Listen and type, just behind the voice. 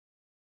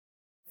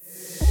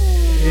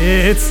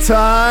It's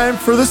time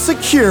for the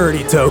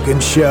Security Token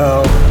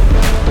Show.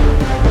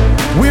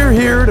 We're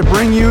here to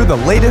bring you the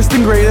latest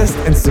and greatest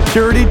in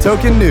security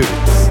token news.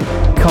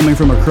 Coming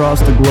from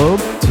across the globe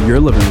to your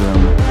living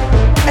room.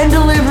 And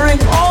delivering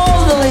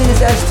all the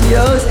latest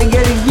STOs and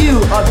getting you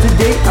up to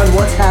date on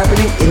what's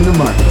happening in the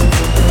market.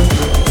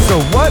 So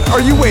what are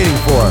you waiting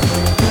for?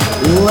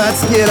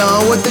 Let's get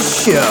on with the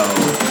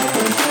show.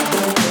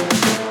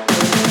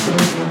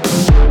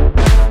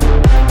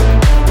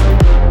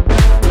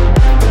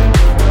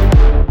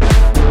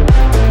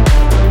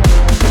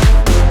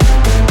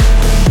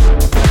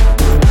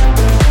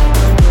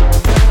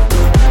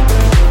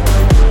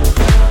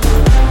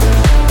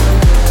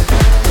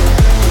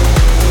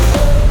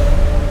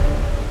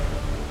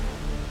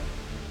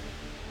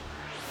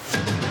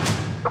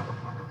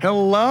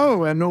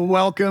 Hello and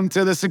welcome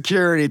to the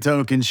Security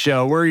Token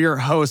Show. We're your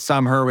hosts.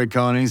 I'm Herwig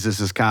Konings. This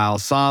is Kyle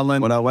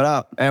Sondland. What up, what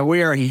up? And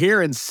we are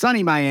here in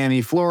sunny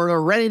Miami, Florida,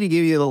 ready to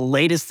give you the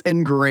latest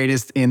and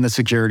greatest in the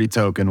security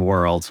token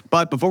world.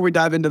 But before we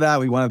dive into that,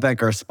 we want to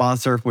thank our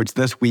sponsor, which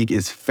this week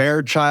is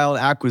Fairchild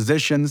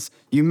Acquisitions.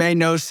 You may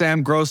know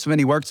Sam Grossman.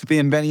 He works with the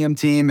Invenium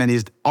team, and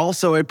he's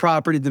also a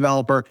property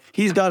developer.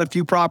 He's got a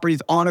few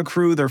properties on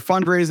accrue. They're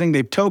fundraising,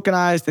 they've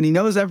tokenized, and he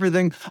knows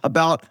everything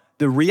about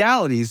the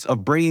realities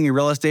of bringing a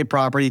real estate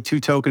property to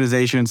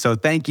tokenization. So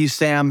thank you,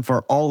 Sam,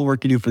 for all the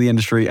work you do for the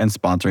industry and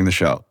sponsoring the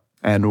show.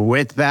 And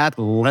with that,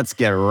 let's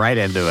get right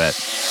into it.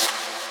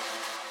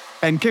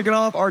 And kicking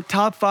off our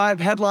top 5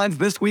 headlines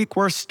this week,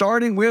 we're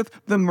starting with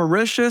the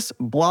Mauritius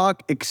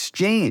Block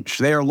Exchange.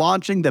 They are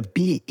launching the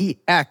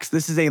BEX.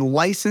 This is a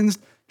licensed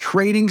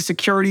trading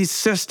securities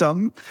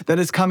system that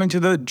is coming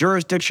to the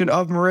jurisdiction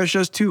of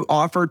Mauritius to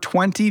offer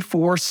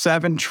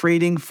 24/7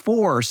 trading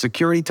for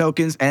security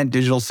tokens and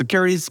digital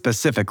securities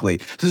specifically.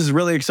 This is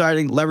really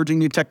exciting, leveraging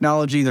new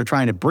technology. They're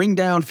trying to bring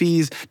down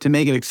fees to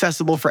make it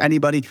accessible for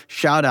anybody.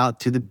 Shout out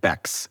to the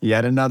BEX.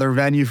 Yet another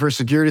venue for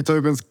security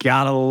tokens.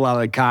 Gotta love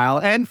it, Kyle.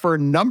 And for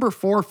number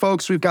 4,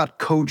 folks, we've got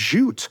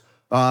Coadjute,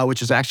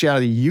 which is actually out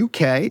of the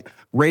UK,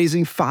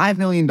 raising $5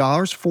 million,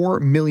 4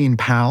 million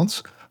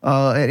pounds.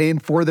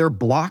 And for their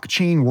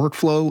blockchain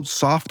workflow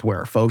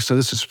software, folks. So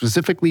this is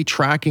specifically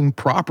tracking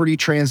property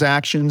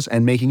transactions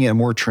and making it a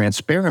more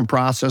transparent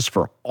process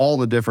for all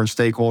the different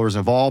stakeholders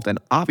involved, and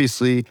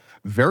obviously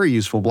very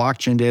useful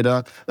blockchain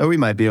data that we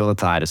might be able to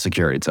tie to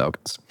security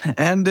tokens.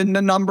 And in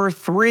the number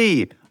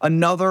 3,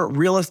 another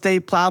real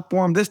estate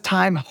platform, this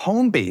time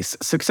Homebase,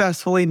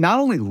 successfully not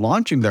only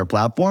launching their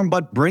platform,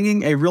 but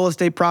bringing a real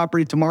estate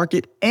property to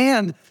market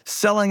and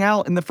selling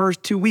out in the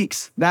first 2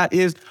 weeks. That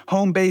is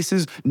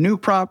Homebase's new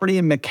property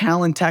in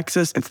McAllen,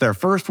 Texas. It's their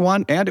first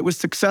one, and it was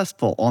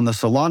successful on the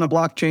Solana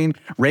blockchain,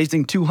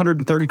 raising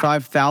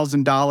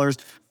 $235,000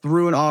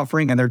 through an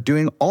offering, and they're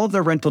doing all of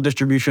their rental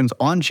distributions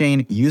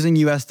on-chain using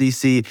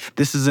USDC.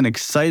 This is an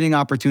exciting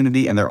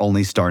opportunity, and they're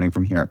only starting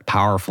from here.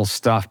 Powerful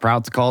stuff.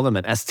 Proud to call them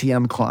an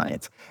STM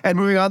client. And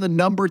moving on to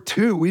number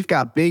 2, we've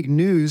got big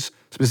news.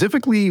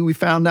 Specifically, we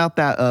found out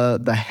that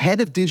the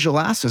head of digital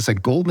assets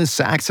at Goldman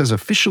Sachs has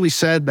officially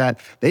said that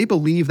they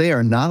believe they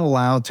are not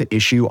allowed to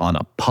issue on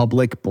a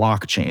public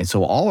blockchain.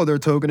 So all of their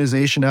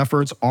tokenization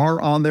efforts are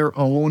on their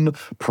own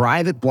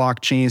private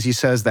blockchains. He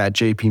says that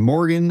JP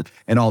Morgan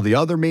and all the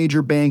other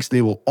major banks,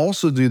 they will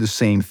also do the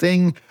same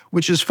thing,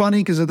 which is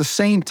funny because at the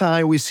same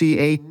time, we see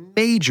a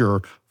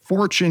major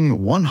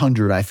Fortune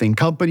 100, I think,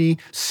 company,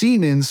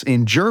 Siemens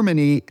in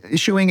Germany,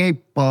 issuing a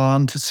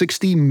bond to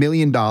 $60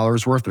 million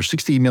worth or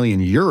 60 million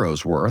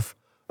euros worth.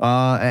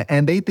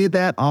 And they did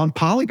that on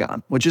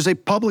Polygon, which is a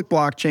public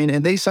blockchain,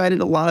 and they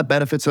cited a lot of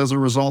benefits as a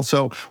result.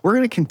 So we're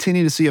going to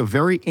continue to see a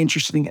very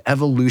interesting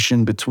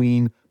evolution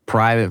between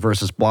private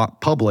versus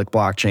public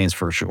blockchains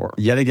for sure.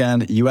 Yet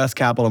again, U.S.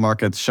 capital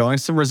markets showing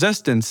some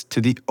resistance to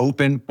the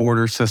open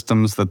border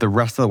systems that the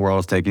rest of the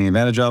world is taking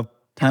advantage of.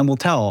 Time will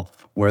tell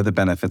where the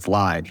benefits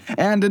lie.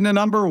 And in the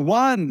number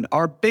 1,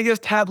 our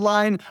biggest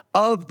headline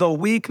of the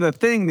week, the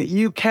thing that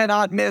you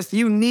cannot miss,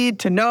 you need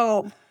to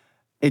know,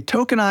 a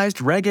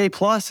tokenized Reg A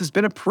Plus has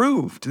been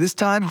approved, this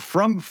time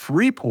from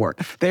Freeport.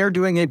 They are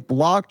doing a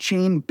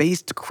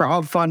blockchain-based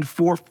crowdfund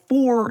for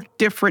 4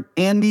 different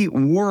Andy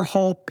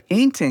Warhol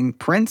painting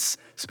prints,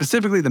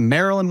 specifically the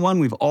Maryland one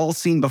we've all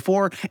seen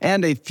before,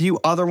 and a few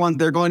other ones.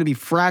 They're going to be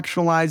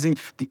fractionalizing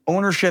the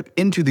ownership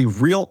into the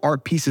real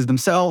art pieces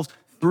themselves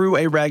through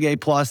a Reg A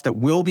Plus that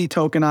will be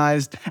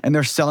tokenized, and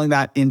they're selling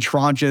that in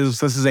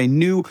tranches. This is a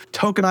new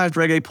tokenized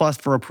Reg A Plus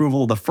for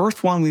approval, the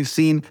first one we've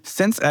seen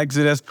since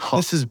Exodus.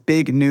 This is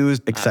big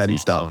news, exciting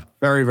stuff.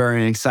 Very,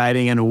 very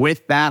exciting. And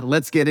with that,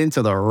 let's get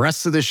into the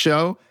rest of the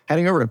show.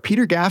 Heading over to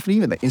Peter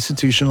Gaffney with the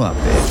Institutional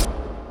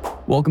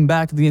Update. Welcome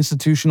back to the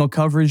institutional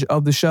coverage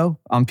of the show.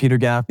 I'm Peter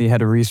Gaffney,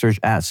 head of research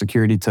at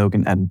Security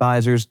Token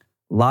Advisors.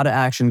 A lot of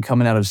action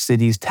coming out of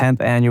Citi's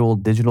 10th annual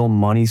Digital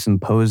Money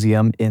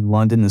Symposium in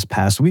London this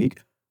past week.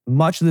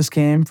 Much of this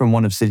came from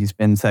one of Citi's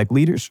fintech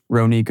leaders,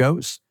 Ronit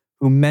Ghose,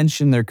 who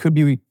mentioned there could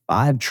be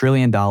 $5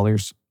 trillion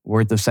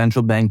worth of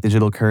central bank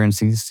digital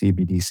currencies,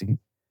 CBDC,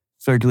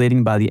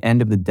 circulating by the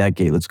end of the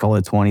decade. Let's call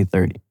it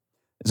 2030.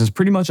 This is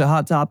pretty much a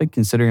hot topic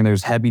considering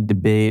there's heavy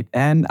debate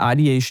and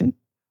ideation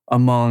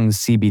among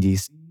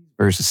CBDCs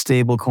versus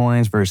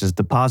stablecoins versus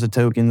deposit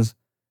tokens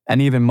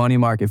and even money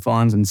market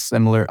funds and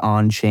similar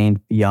on-chain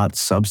fiat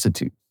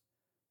substitutes.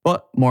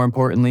 But more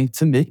importantly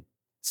to me,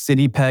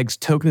 Citi pegs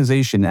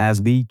tokenization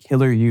as the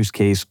killer use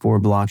case for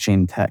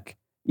blockchain tech,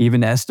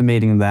 even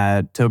estimating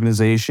that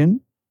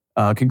tokenization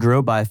could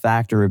grow by a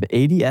factor of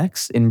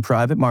 80x in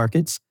private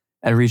markets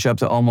and reach up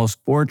to almost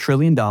 $4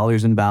 trillion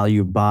in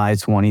value by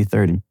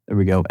 2030. There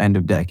we go, end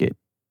of decade.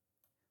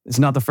 It's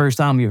not the first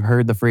time we've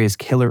heard the phrase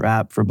killer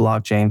app for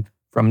blockchain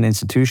from an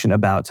institution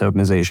about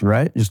tokenization,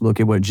 right? Just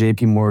look at what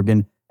JP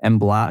Morgan and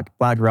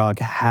BlackRock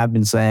have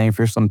been saying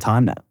for some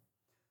time now.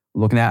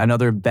 Looking at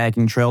another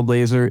banking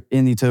trailblazer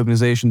in the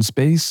tokenization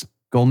space,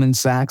 Goldman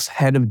Sachs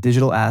head of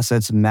digital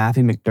assets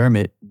Matthew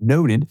McDermott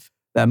noted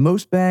that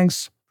most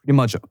banks, pretty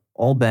much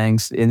all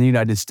banks in the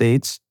United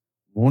States,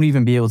 won't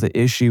even be able to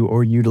issue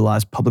or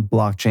utilize public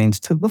blockchains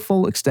to the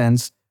full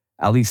extent,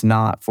 at least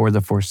not for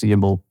the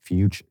foreseeable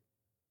future.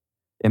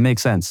 It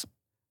makes sense.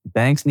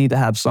 Banks need to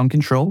have some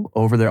control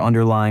over their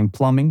underlying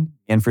plumbing,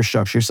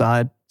 infrastructure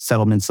side,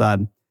 settlement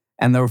side,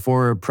 and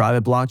therefore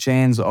private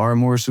blockchains are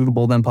more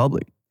suitable than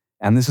public.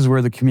 And this is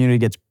where the community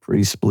gets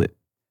pretty split.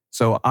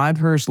 So I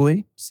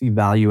personally see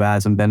value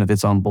adds and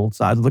benefits on both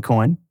sides of the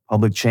coin.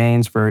 Public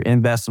chains for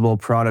investable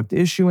product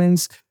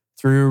issuance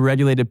through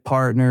regulated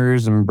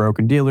partners and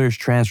broker dealers,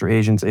 transfer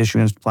agents,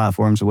 issuance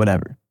platforms,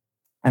 whatever.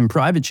 And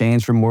private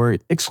chains for more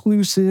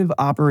exclusive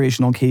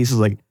operational cases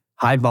like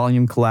high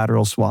volume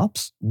collateral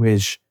swaps,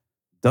 which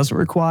does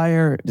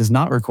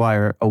not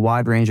require a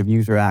wide range of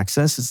user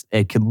access.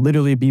 It could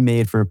literally be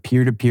made for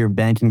peer-to-peer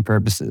banking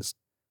purposes,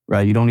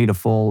 right? You don't need a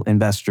full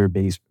investor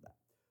base for that.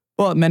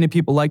 But many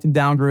people like to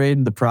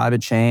downgrade the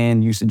private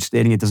chain usage,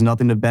 stating it does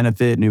nothing to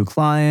benefit new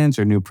clients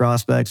or new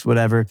prospects,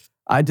 whatever.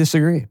 I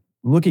disagree.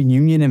 Look at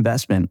Union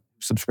Investment,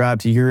 subscribe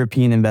to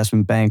European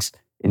Investment Bank's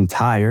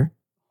entire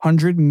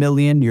 €100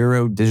 million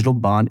digital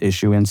bond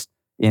issuance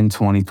in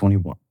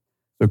 2021.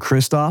 So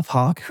Christoph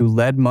Hawk, who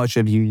led much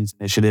of Union's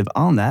initiative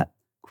on that,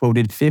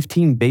 quoted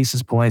 15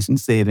 basis points in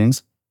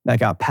savings that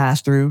got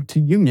passed through to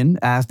Union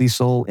as the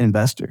sole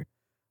investor.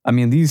 I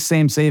mean, these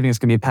same savings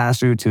can be passed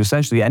through to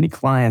essentially any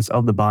clients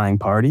of the buying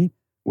party,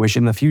 which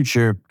in the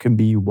future could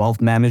be wealth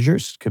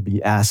managers, could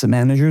be asset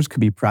managers,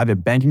 could be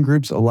private banking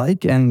groups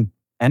alike, and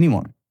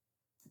anyone,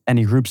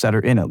 any groups that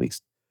are in at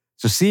least.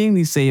 So seeing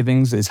these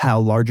savings is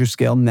how larger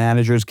scale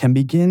managers can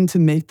begin to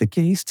make the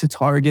case to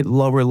target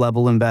lower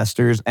level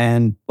investors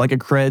and like a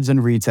creds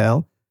and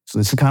retail. So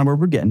this is kind of where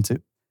we're getting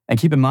to. And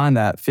keep in mind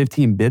that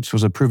 15 bips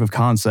was a proof of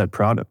concept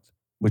product,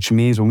 which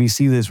means when we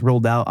see this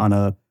rolled out on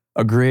a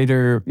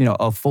greater,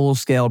 a full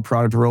scale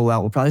product rollout,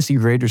 we'll probably see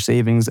greater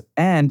savings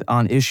and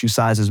on issue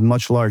sizes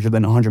much larger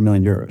than 100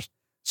 million euros.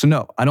 So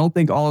no, I don't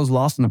think all is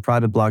lost on the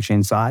private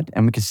blockchain side,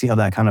 and we can see how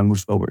that kind of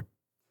moves forward.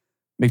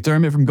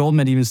 McDermott from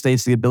Goldman even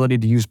states the ability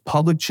to use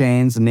public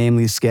chains,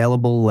 namely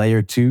scalable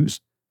layer 2s,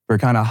 for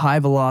kind of high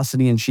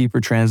velocity and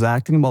cheaper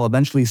transacting while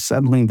eventually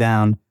settling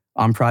down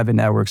on private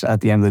networks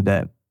at the end of the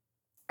day.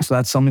 So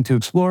that's something to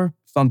explore,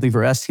 something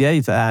for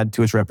STA to add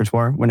to its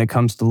repertoire when it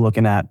comes to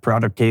looking at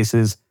product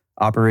cases,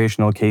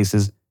 operational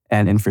cases,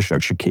 and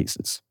infrastructure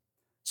cases.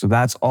 So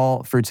that's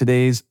all for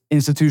today's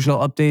institutional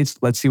updates.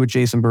 Let's see what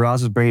Jason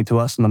Barraza is bringing to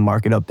us on the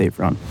market update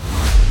front.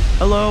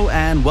 Hello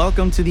and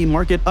welcome to the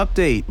Market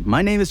Update.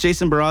 My name is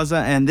Jason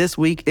Barraza and this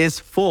week is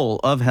full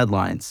of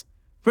headlines.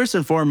 First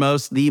and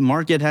foremost, the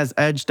market has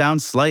edged down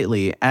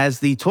slightly as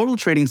the total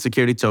trading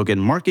security token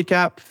market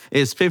cap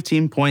is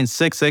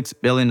 $15.66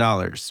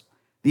 billion.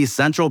 The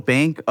Central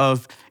Bank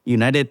of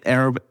United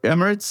Arab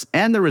Emirates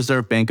and the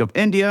Reserve Bank of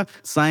India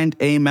signed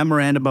a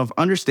memorandum of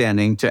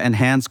understanding to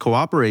enhance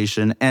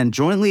cooperation and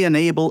jointly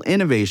enable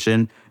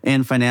innovation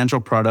in financial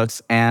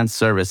products and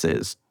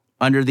services.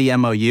 Under the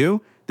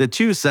MOU, the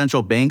two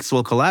central banks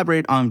will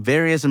collaborate on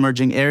various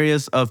emerging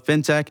areas of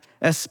fintech,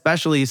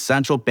 especially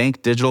central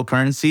bank digital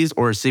currencies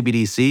or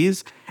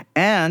CBDCs,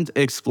 and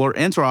explore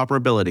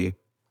interoperability.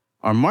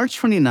 On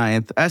March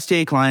 29th,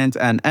 STA client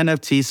and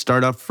NFT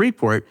startup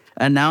Freeport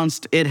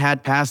announced it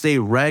had passed a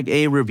Reg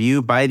A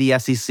review by the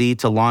SEC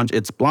to launch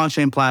its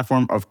blockchain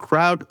platform of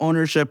crowd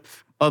ownership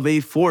of a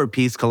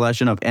 4-piece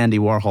collection of Andy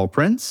Warhol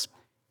prints.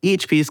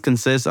 Each piece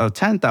consists of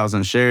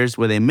 10,000 shares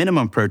with a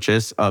minimum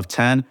purchase of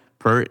 10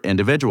 per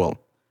individual,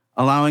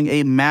 allowing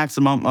a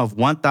maximum of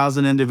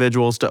 1,000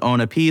 individuals to own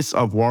a piece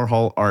of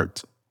Warhol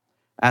art.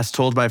 As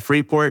told by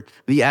Freeport,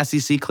 the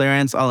SEC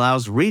clearance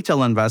allows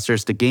retail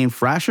investors to gain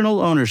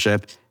fractional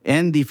ownership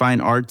in the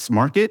fine arts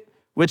market,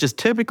 which is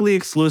typically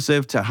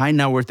exclusive to high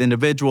net worth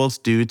individuals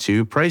due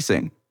to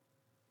pricing.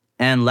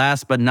 And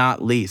last but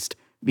not least,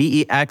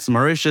 BEX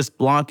Mauritius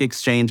Block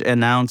Exchange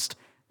announced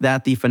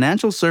that the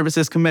Financial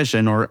Services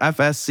Commission, or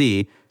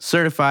FSC,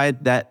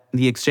 certified that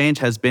the exchange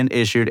has been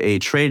issued a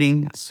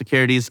trading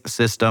securities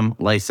system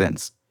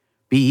license.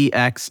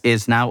 BEX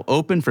is now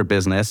open for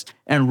business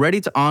and ready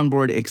to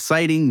onboard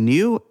exciting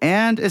new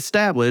and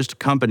established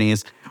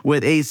companies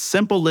with a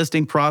simple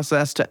listing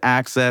process to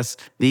access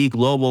the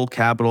global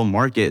capital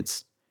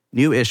markets.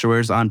 New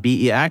issuers on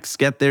BEX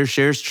get their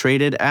shares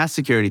traded as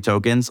security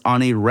tokens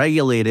on a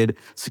regulated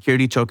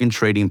security token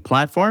trading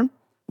platform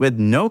with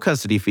no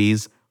custody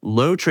fees,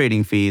 low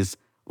trading fees,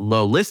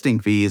 low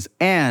listing fees,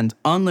 and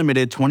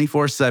unlimited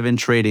 24/7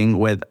 trading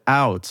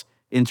without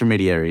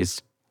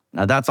intermediaries.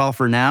 Now that's all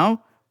for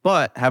now,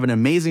 but have an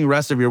amazing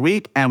rest of your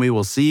week, and we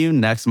will see you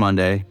next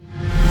Monday.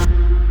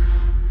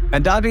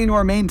 And diving into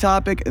our main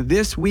topic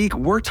this week,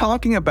 we're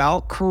talking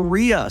about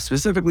Korea,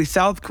 specifically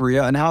South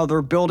Korea, and how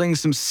they're building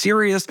some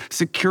serious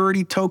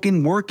security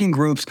token working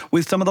groups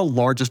with some of the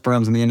largest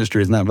firms in the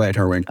industry. Isn't that right,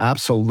 Herwig?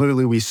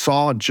 Absolutely. We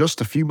saw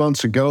just a few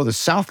months ago, the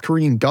South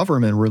Korean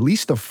government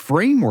released a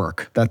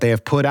framework that they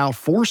have put out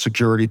for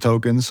security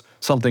tokens,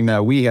 something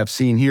that we have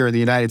seen here in the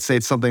United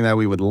States, something that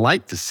we would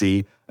like to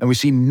see. And we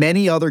see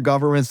many other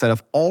governments that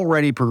have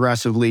already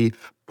progressively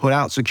put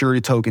out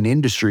security token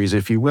industries,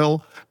 if you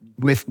will,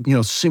 with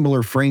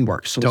similar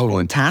frameworks. So It's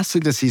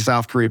fantastic to see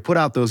South Korea put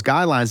out those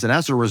guidelines. And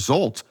as a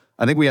result,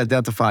 I think we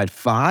identified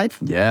 5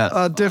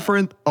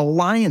 different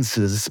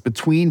alliances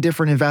between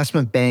different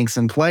investment banks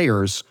and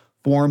players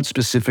formed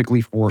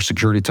specifically for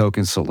security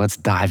tokens. So let's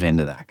dive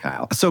into that,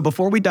 Kyle. So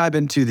before we dive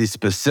into the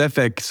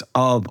specifics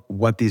of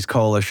what these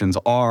coalitions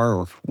are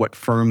or what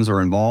firms are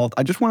involved,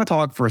 I just want to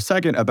talk for a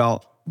second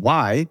about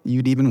why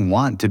you'd even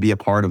want to be a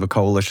part of a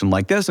coalition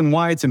like this and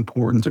why it's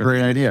important. It's a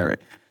great idea, right?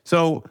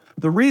 So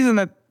the reason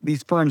that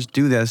these firms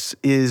do this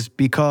is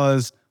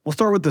because we'll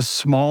start with the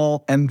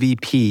small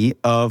MVP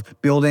of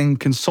building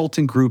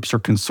consulting groups or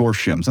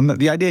consortiums. And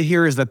the idea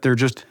here is that they're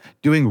just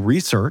doing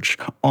research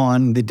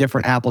on the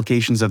different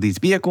applications of these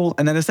vehicles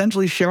and then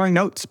essentially sharing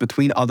notes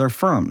between other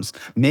firms.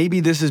 Maybe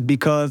this is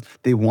because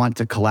they want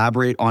to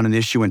collaborate on an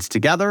issuance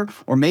together,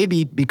 or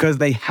maybe because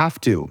they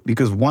have to,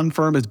 because one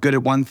firm is good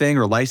at one thing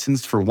or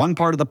licensed for one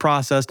part of the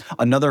process,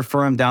 another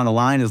firm down the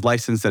line is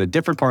licensed at a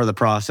different part of the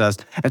process.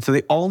 And so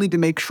they all need to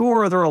make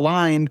sure they're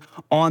aligned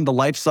on the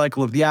life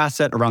cycle of the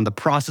asset, around the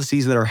processes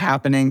that are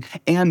happening,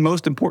 and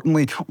most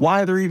importantly,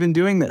 why they're even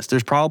doing this.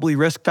 There's probably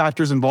risk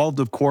factors involved,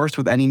 of course,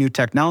 with any new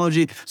technology.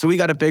 So we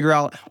got to figure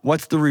out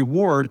what's the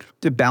reward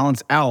to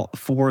balance out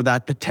for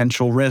that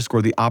potential risk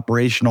or the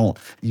operational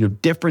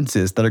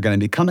differences that are going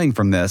to be coming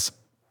from this.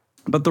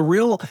 But the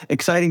real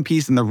exciting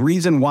piece and the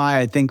reason why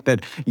I think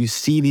that you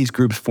see these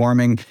groups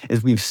forming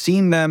is we've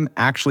seen them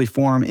actually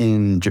form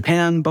in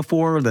Japan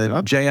before, the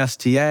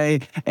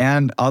JSTA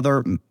and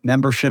other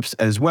memberships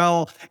as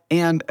well.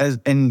 And as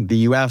in the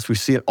US, we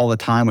see it all the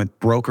time with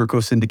broker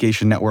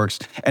co-syndication networks.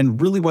 And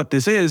really what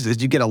this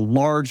is you get a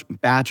large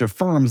batch of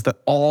firms that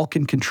all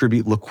can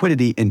contribute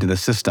liquidity into the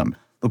system.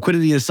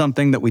 Liquidity is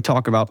something that we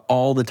talk about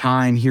all the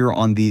time here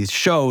on these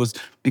shows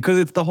because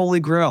it's the holy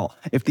grail.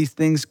 If these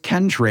things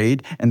can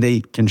trade and they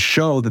can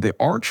show that they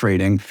are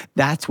trading,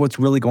 that's what's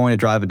really going to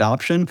drive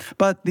adoption.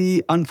 But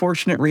the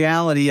unfortunate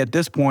reality at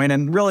this point,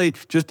 and really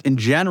just in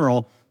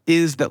general,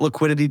 is that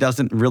liquidity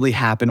doesn't really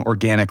happen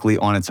organically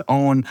on its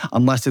own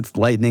unless it's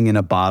lightning in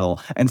a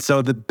bottle. And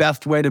so the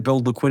best way to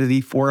build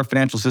liquidity for a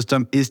financial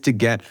system is to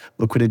get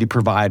liquidity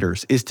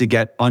providers, is to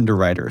get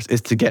underwriters, is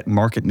to get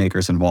market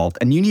makers involved.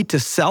 And you need to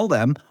sell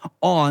them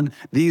on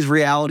these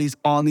realities,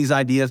 on these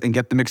ideas, and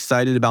get them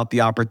excited about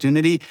the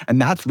opportunity.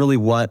 And that's really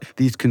what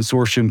these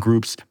consortium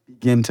groups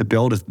begin to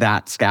build, is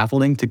that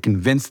scaffolding to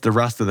convince the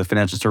rest of the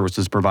financial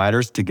services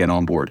providers to get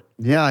on board.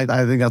 Yeah,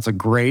 I think that's a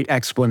great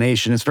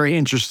explanation. It's very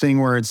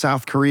interesting where in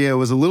South Korea it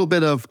was a little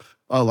bit of,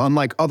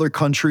 unlike other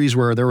countries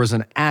where there was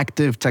an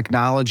active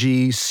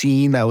technology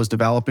scene that was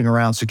developing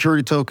around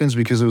security tokens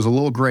because it was a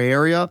little gray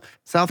area.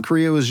 South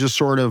Korea was just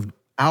sort of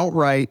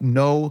outright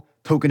no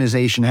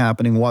tokenization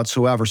happening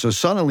whatsoever. So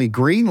suddenly,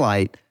 green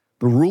light,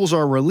 the rules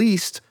are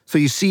released. So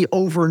you see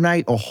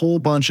overnight a whole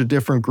bunch of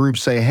different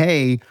groups say,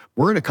 hey,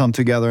 we're going to come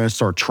together and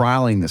start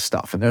trialing this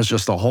stuff. And there's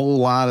just a whole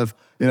lot of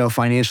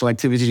financial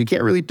activities you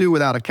can't really do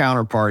without a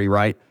counterparty,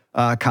 right,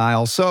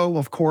 Kyle? So,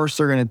 of course,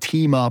 they're going to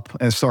team up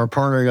and start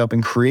partnering up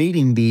and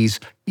creating these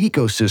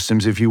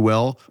ecosystems, if you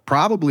will,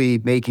 probably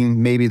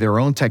making maybe their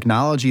own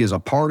technology as a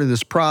part of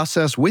this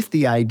process with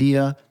the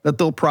idea that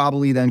they'll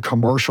probably then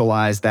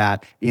commercialize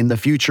that in the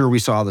future. We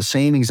saw the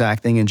same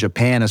exact thing in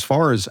Japan as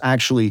far as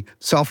actually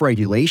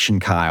self-regulation,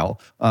 Kyle.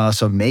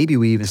 So maybe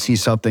we even see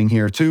something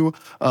here too.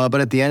 But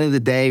at the end of the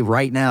day,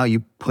 right now, you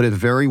put it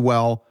very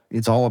well.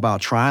 It's all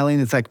about trialing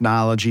the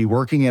technology,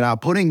 working it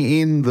out, putting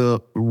in the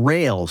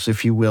rails,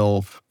 if you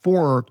will,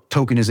 for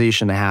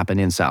tokenization to happen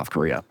in South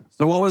Korea.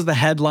 So what was the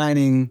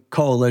headlining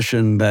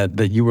coalition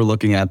that you were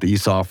looking at that you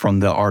saw from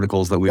the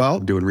articles that we were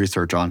doing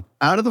research on?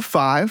 Out of the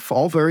 5,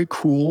 all very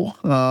cool,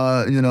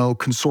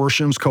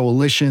 consortiums,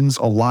 coalitions,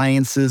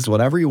 alliances,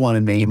 whatever you want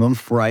to name them,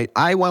 right?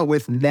 I went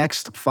with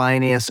Next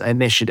Finance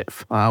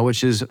Initiative,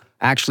 which is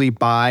actually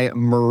by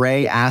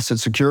Murray Asset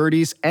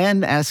Securities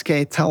and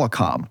SK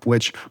Telecom,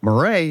 which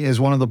Murray is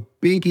one of the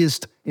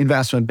biggest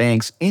investment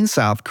banks in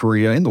South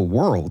Korea, in the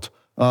world.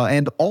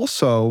 And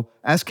also,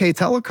 SK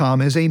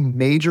Telecom is a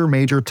major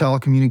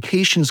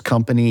telecommunications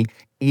company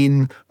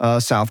in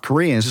South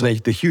Korea. This is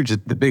like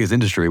the biggest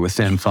industry with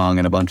Samsung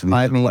and a bunch of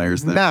these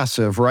players.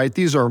 Massive, right?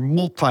 These are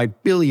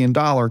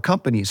multi-billion-dollar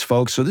companies,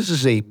 folks. So this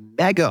is a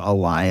mega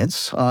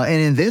alliance.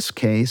 And in this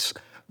case,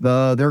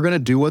 they're going to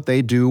do what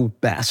they do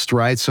best,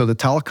 right? So the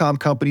telecom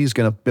company is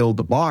going to build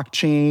the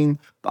blockchain,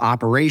 the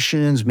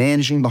operations,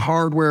 managing the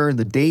hardware,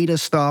 the data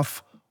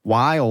stuff,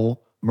 while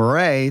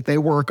Murray, they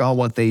work on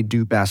what they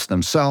do best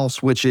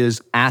themselves, which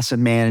is asset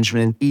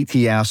management,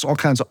 ETFs, all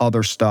kinds of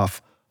other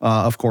stuff,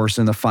 of course,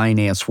 in the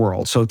finance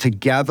world. So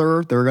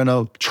together, they're going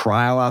to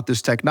trial out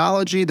this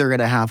technology. They're going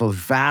to have a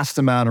vast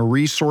amount of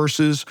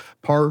resources,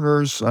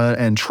 partners,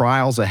 and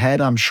trials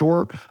ahead, I'm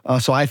sure.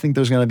 So I think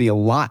there's going to be a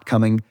lot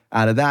coming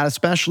out of that,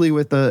 especially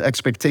with the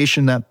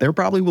expectation that there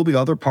probably will be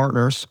other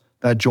partners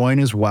that join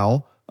as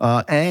well.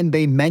 And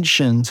they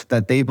mentioned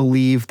that they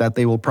believe that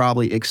they will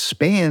probably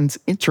expand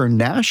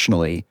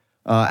internationally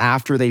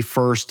after they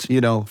first,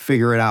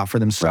 figure it out for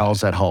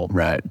themselves at home.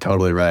 Right,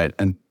 totally right.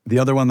 And the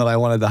other one that I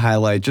wanted to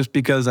highlight, just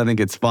because I think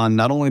it's fun,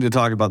 not only to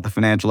talk about the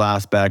financial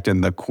aspect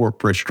and the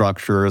corporate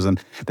structures and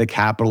the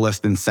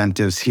capitalist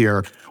incentives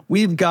here,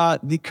 we've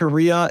got the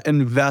Korea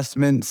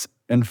Investments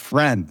and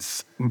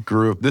Friends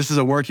group. This is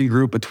a working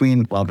group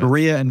between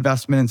Korea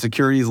Investment and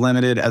Securities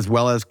Limited, as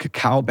well as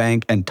Kakao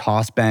Bank and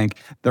Toss Bank.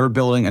 They're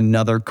building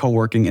another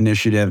co-working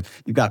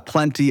initiative. You've got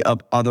plenty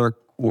of other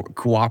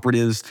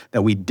cooperatives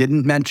that we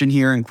didn't mention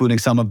here, including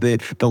some of the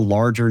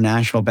larger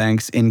national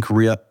banks in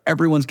Korea.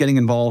 Everyone's getting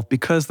involved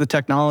because the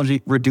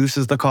technology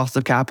reduces the cost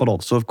of capital.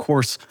 So of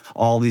course,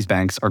 all these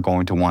banks are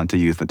going to want to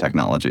use the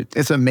technology.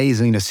 It's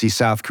amazing to see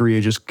South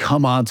Korea just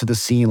come onto the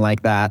scene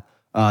like that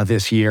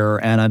this year.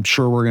 And I'm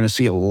sure we're going to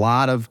see a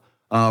lot of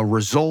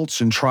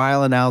results and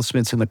trial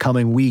announcements in the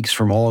coming weeks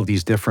from all of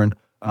these different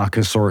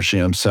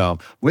consortiums. So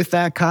with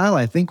that, Kyle,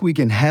 I think we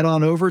can head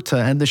on over to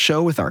end the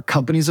show with our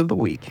companies of the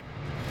week.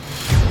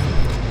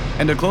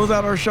 And to close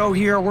out our show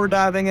here, we're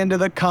diving into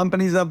the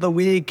companies of the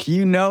week.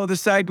 You know the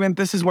segment.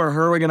 This is where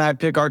Herwig and I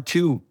pick our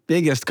two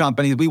biggest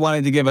companies. We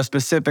wanted to give a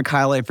specific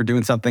highlight for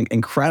doing something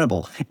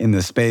incredible in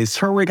this space.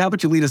 Herwig, how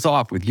about you lead us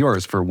off with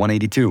yours for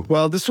 182?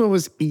 Well, this one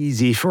was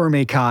easy for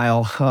me,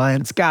 Kyle.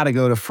 And it's got to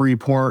go to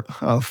Freeport.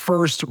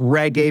 First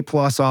Reg A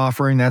Plus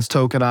offering that's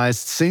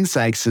tokenized since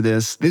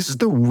Exodus. This is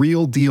the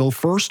real deal.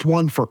 First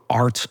one for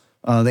art.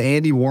 The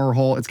Andy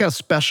Warhol. It's got a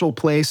special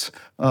place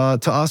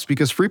to us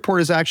because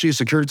Freeport is actually a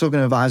Security Token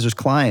Advisors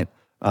client,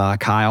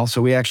 Kyle.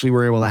 So we actually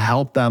were able to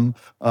help them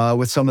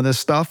with some of this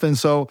stuff. And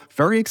so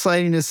very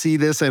exciting to see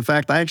this. In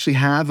fact, I actually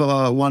have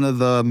one of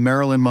the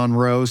Marilyn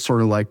Monroe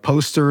sort of like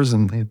posters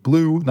in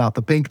blue, not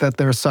the pink that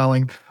they're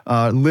selling,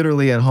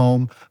 literally at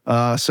home.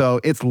 So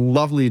it's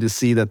lovely to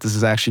see that this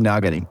is actually now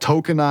getting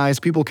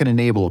tokenized. People can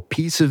enable a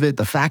piece of it.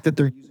 The fact that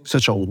they're using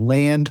such a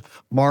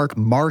landmark,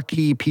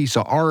 marquee piece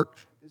of art,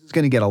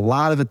 going to get a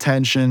lot of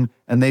attention,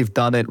 and they've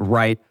done it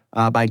right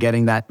by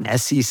getting that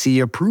SEC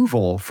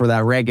approval for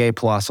that Reg A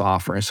Plus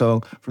offering.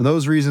 So for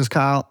those reasons,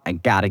 Kyle, I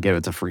got to give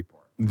it to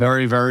Freeport.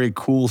 Very, very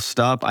cool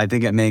stuff. I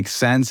think it makes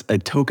sense. A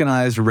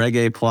tokenized Reg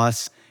A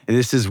Plus.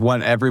 This is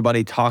what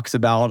everybody talks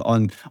about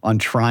on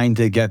trying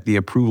to get the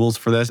approvals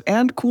for this.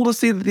 And cool to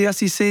see that the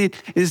SEC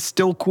is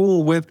still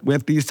cool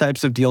with these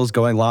types of deals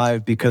going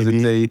live because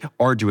it's a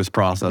arduous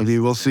process. Maybe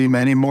we'll see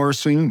many more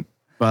soon.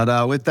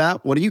 But with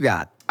that, what do you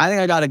got? I think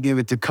I got to give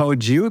it to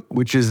Cojuke,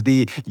 which is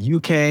the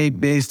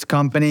UK-based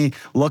company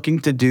looking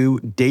to do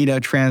data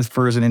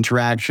transfers and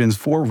interactions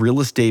for real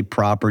estate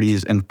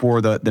properties and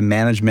for the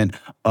management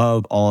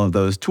of all of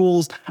those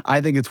tools. I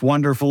think it's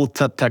wonderful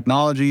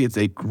technology. It's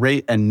a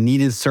great and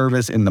needed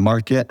service in the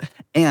market.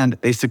 And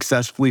they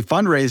successfully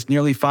fundraised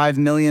nearly $5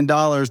 million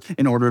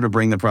in order to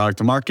bring the product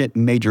to market.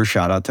 Major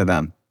shout out to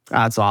them.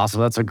 That's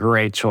awesome. That's a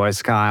great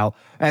choice, Kyle.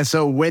 And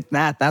so with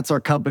that, that's our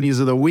companies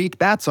of the week.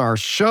 That's our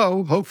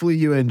show. Hopefully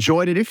you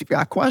enjoyed it. If you've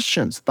got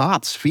questions,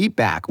 thoughts,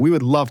 feedback, we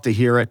would love to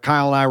hear it.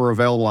 Kyle and I were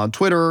available on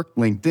Twitter,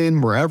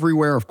 LinkedIn. We're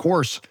everywhere, of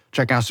course.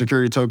 Check out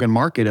Security Token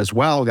Market as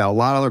well. We got a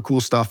lot of other cool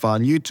stuff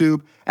on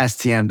YouTube,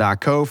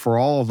 stn.co for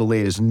all of the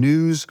latest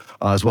news,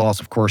 as well as,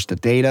 of course, the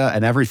data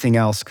and everything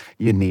else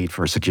you need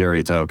for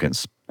security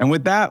tokens. And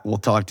with that, we'll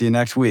talk to you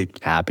next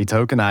week. Happy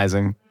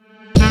tokenizing.